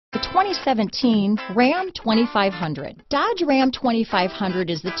2017 Ram 2500. Dodge Ram 2500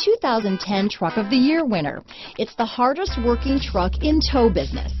 is the 2010 Truck of the Year winner. It's the hardest working truck in tow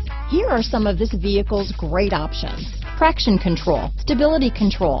business. Here are some of this vehicle's great options: traction control, stability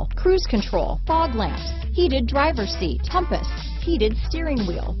control, cruise control, fog lamps, heated driver's seat, compass, heated steering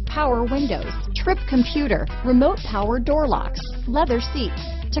wheel, power windows, trip computer, remote power door locks, leather seats,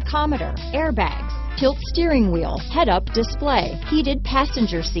 tachometer, airbags, tilt steering wheel, head-up display, heated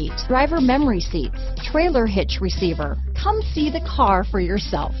passenger seat, driver memory seats, trailer hitch receiver. Come see the car for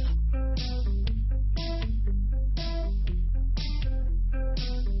yourself.